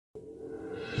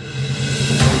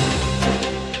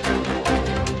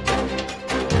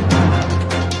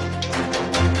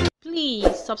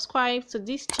subscribe to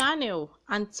this channel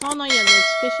and turn on your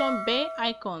notification bell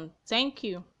icon. Thank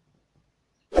you.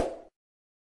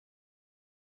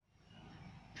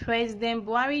 President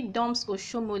Buhari dumps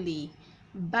Oshiomhole,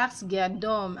 backs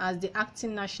Giadom as the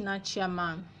acting national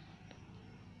chairman.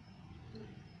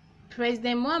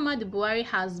 President Muhammadu Buhari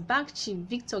has backed Chief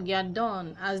Victor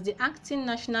Giadom as the acting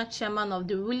national chairman of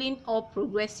the ruling All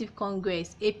Progressive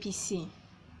Congress (APC).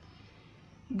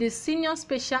 The senior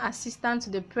special assistant to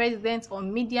the president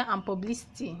on media and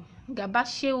publicity,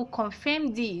 Shehu,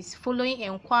 confirmed this following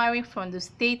inquiry from the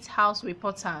State House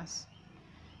reporters.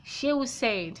 Shehu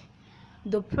said,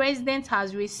 "The president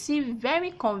has received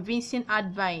very convincing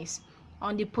advice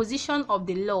on the position of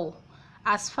the law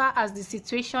as far as the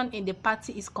situation in the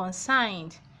party is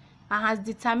concerned, and has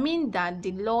determined that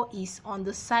the law is on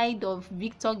the side of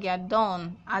Victor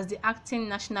Giadom as the acting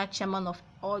national chairman of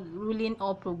ruling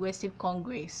All Progressive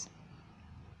Congress.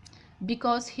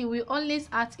 Because he will always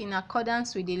act in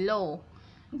accordance with the law,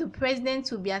 the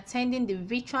president will be attending the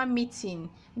virtual meeting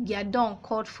Giadom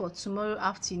called for tomorrow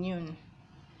afternoon.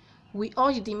 We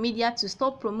urge the media to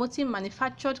stop promoting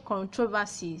manufactured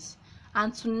controversies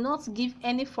and to not give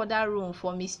any further room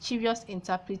for mischievous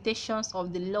interpretations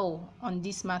of the law on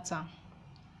this matter."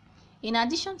 In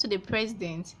addition to the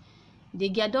president, the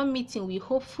Giadom meeting will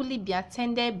hopefully be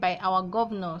attended by our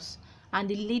governors and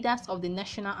the leaders of the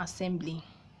National Assembly.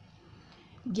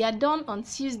 Giadom on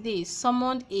Tuesday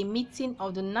summoned a meeting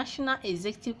of the National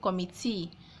Executive Committee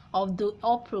of the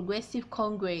All Progressive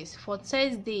Congress for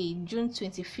Thursday, June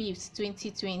 25,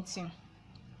 2020.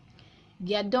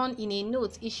 Giadom, in a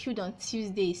note issued on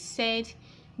Tuesday, said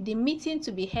the meeting,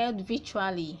 to be held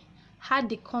virtually, had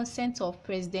the consent of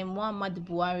President Muhammadu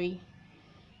Buhari.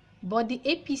 But the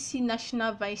APC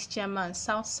National Vice Chairman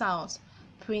South,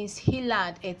 Prince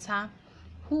Hilad Etta,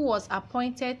 who was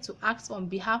appointed to act on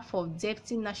behalf of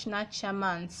Deputy National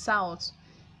Chairman South,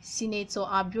 Senator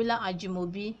Abiola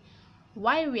Ajimobi,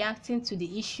 while reacting to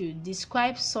the issue,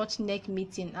 described such NEC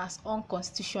meeting as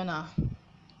unconstitutional.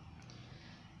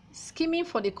 Scheming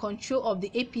for the control of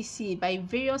the APC by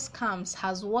various camps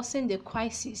has worsened the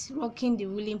crisis rocking the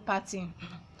ruling party.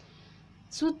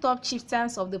 Two top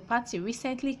chieftains of the party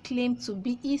recently claimed to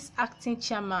be its acting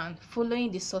chairman following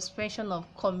the suspension of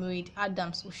Comrade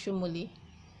Adams Oshiomhole.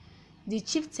 The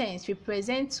chieftains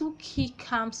represent two key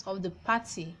camps of the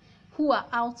party who are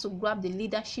out to grab the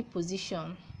leadership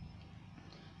position.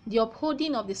 The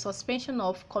upholding of the suspension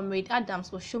of Comrade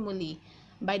Adams Oshiomhole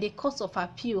by the Court of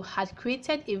Appeal had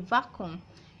created a vacuum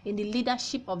in the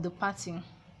leadership of the party.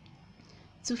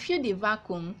 To fill the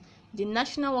vacuum, the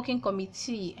National Working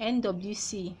Committee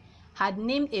 (NWC) had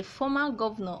named a former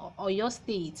governor of Oyo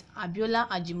State, Abiola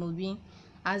Ajimobi,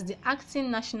 as the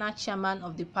acting national chairman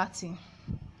of the party.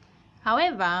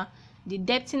 However, the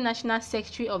Deputy National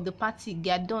Secretary of the party,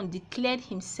 Giadom, declared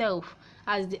himself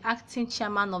as the acting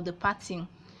chairman of the party,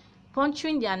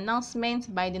 puncturing the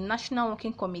announcement by the National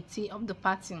Working Committee of the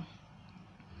party.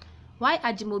 While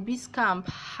Ajimobi's camp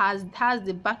has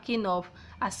the backing of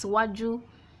Asiwaju,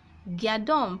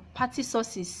 Giadom, party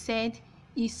sources said,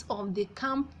 is of the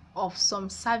camp of some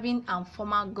serving and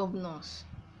former governors.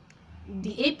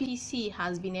 The APC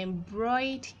has been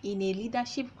embroiled in a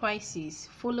leadership crisis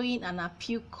following an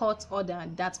appeal court order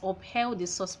that upheld the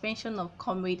suspension of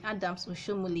Comrade Adams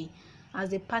Oshiomhole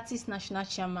as the party's national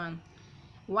chairman.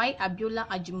 While Abiola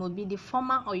Ajimobi, the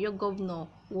former Oyo governor,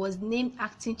 was named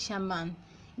acting chairman,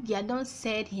 Giadom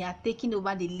said he had taken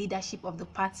over the leadership of the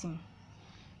party.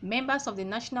 Members of the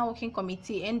National Working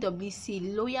Committee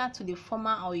 (NWC), loyal to the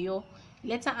former Oyo,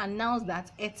 later announced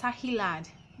that Etta Hilad,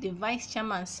 the vice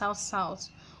chairman South,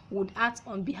 would act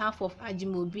on behalf of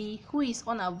Ajimobi, who is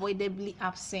unavoidably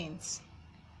absent.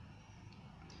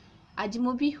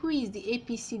 Ajimobi, who is the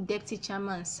APC deputy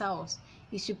chairman South,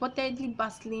 is reportedly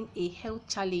battling a health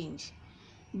challenge,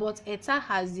 but Etta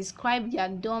has described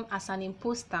Giadom as an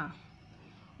imposter.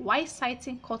 While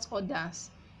citing court orders,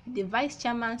 the vice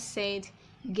chairman said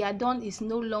Giadom is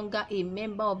no longer a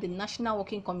member of the National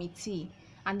Working Committee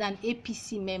and an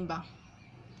APC member.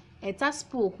 Etta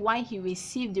spoke while he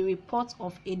received the report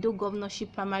of Edo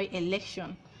governorship primary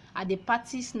election at the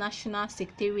party's national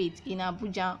secretariat in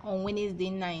Abuja on Wednesday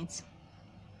night.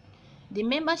 The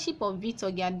membership of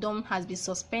Victor Giadom has been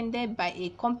suspended by a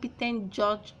competent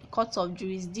court of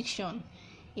jurisdiction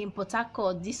in Port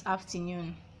Harcourt this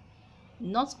afternoon.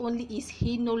 Not only is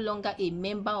he no longer a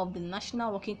member of the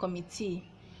National Working Committee,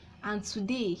 and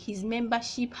today his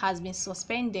membership has been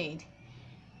suspended,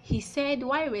 he said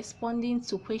while responding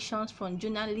to questions from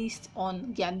journalists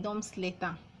on Giadom's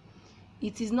letter,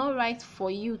 "It is not right for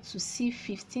you to see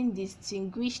 15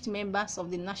 distinguished members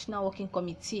of the National Working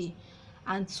Committee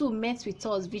and two met with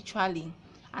us virtually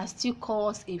and still call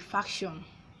us a faction.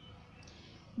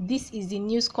 This is the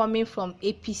news coming from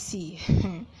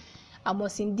APC. I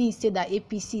must indeed say that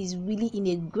APC is really in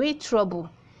a great trouble,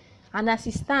 and as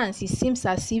it stands, it seems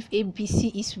as if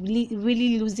APC is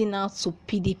really losing out to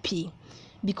PDP,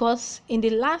 because in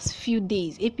the last few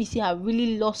days APC have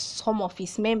really lost some of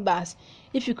its members.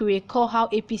 If you could recall how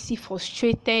APC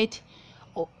frustrated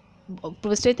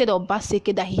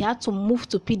Obaseki that he had to move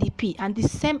to PDP, and the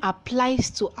same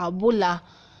applies to Abola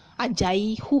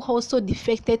Ajayi, who also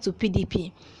defected to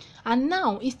PDP. And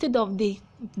now, instead of the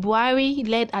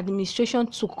Buhari-led administration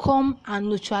to come and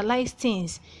neutralize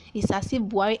things, it's as if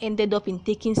Buhari ended up in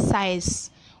taking sides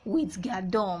with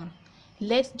Giadom.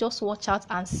 Let's just watch out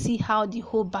and see how the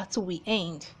whole battle will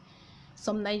end.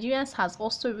 Some Nigerians has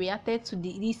also reacted to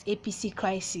this APC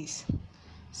crisis.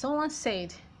 Someone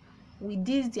said, with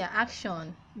this their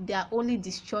action, they are only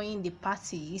destroying the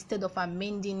party instead of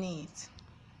amending it.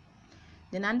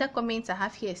 Then another comment I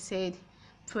have here said,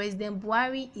 President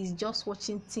Buhari is just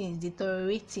watching things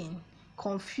deteriorating,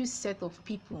 confused set of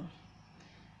people.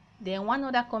 Then one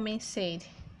other comment said,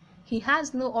 he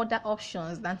has no other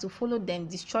options than to follow them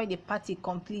destroy the party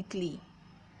completely.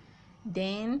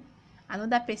 Then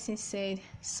another person said,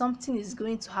 something is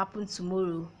going to happen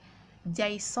tomorrow. There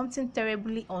is something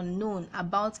terribly unknown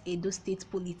about Edo State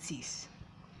politics.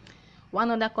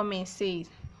 One other comment said,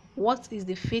 what is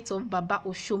the fate of Baba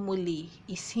Oshiomhole?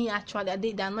 Is he actually,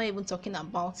 they are not even talking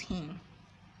about him.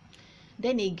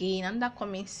 Then again, another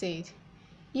comment said,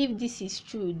 if this is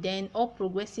true, then All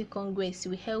Progressive Congress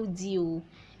will hold deal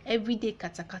everyday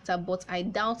katakata, but I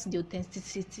doubt the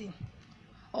authenticity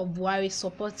of Buhari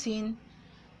supporting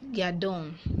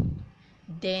Giadom.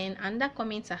 Then another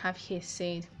comment I have here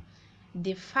said,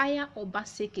 the fire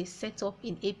Obaseki set up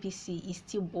in APC is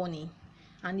still burning,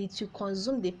 and it will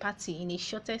consume the party in a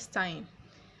shortest time.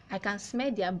 I can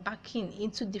smell their backing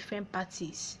into different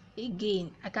parties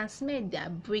again. I can smell their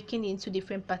breaking into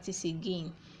different parties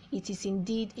again. It is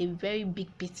indeed a very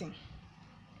big pity.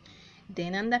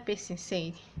 Then another person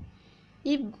said,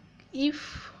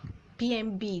 if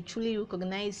PMB truly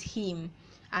recognize him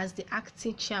as the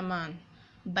acting chairman,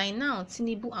 by now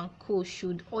Tinubu and co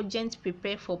should urgently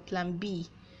prepare for Plan B,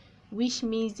 which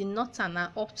means the Northern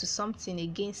are up to something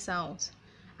against South.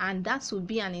 And that will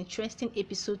be an interesting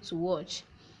episode to watch,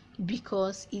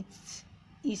 because he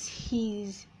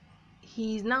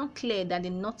is now clear that the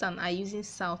Northern are using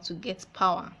South to get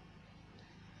power.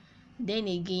 Then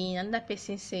again, another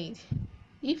person said,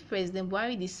 if President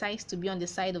Buhari decides to be on the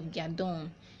side of Giadom,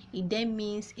 it then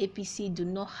means APC do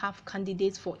not have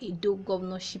candidates for Edo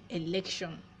governorship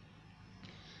election.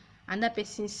 Another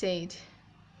person said,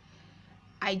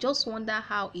 I just wonder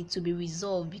how it will be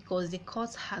resolved, because the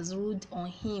court has ruled on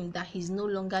him that he's no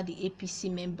longer the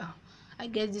APC member. I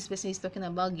guess this person is talking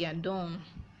about Giadom.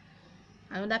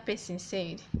 Another person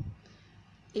said,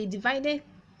 a divided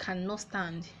cannot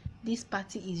stand. This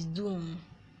party is doomed.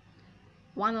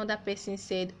 One other person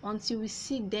said, until we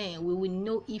see then, we will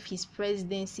know if his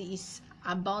presidency is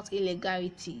about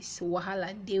illegalities.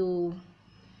 Wahala deo.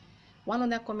 One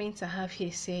other comment I have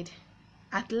here said,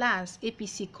 at last,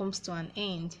 APC comes to an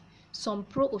end. Some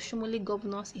pro-Oshiomhole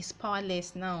governors is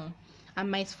powerless now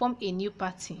and might form a new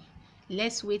party.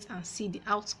 Let's wait and see the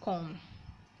outcome.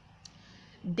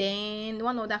 Then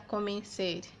one other comment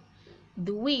said,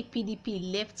 the way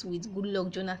PDP left with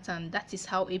Goodluck Jonathan, that is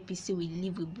how APC will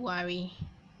live with Buhari.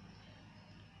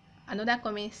 Another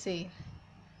comment said,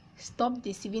 stop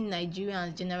deceiving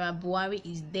Nigerians, General Buhari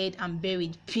is dead and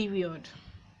buried, period.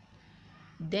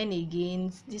 Then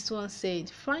again, this one said,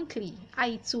 frankly,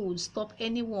 I too would stop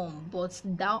anyone, but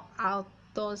thou art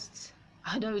thus.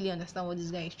 I don't really understand what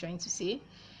this guy is trying to say.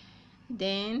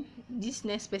 Then this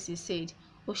next person said,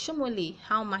 Oshiomhole,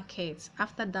 how markets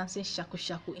after dancing shaku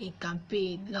shaku in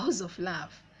campaign, lots of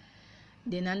laugh.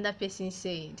 Then another person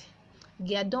said,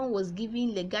 Giadom was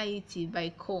given legality by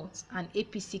court and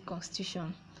APC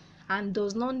constitution and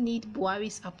does not need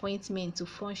Buhari's appointment to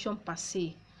function per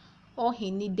se. All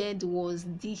he needed was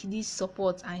this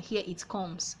support, and here it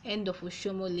comes. End of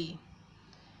Oshiomhole.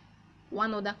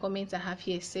 One other comment I have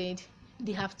here said,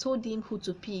 they have told him who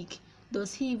to pick.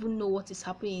 Does he even know what is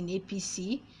happening in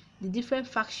APC, the different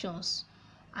factions,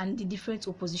 and the different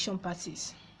opposition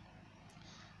parties?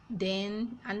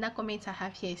 Then another comment I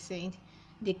have here said,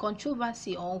 the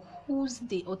controversy on who's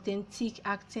the authentic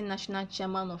acting national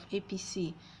chairman of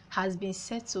APC has been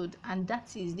settled, and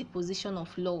that is the position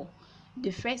of law.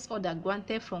 The first order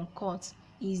granted from court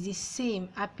is the same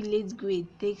appellate grade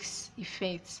takes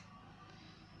effect.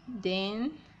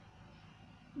 Then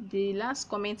the last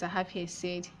comment I have here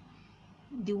said,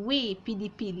 The way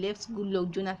PDP left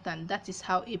Goodluck Jonathan, that is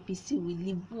how APC will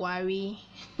leave Buhari.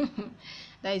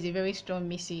 That is a very strong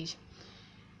message.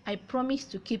 I promise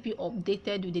to keep you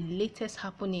updated with the latest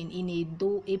happening in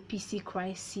Edo APC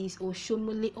crisis or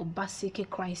Oshiomhole Obaseki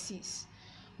crisis.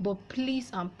 But please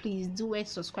and please do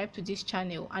subscribe to this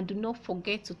channel, and do not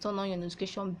forget to turn on your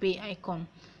notification bell icon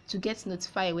to get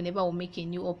notified whenever we make a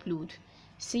new upload.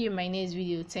 See you in my next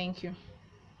video. Thank you.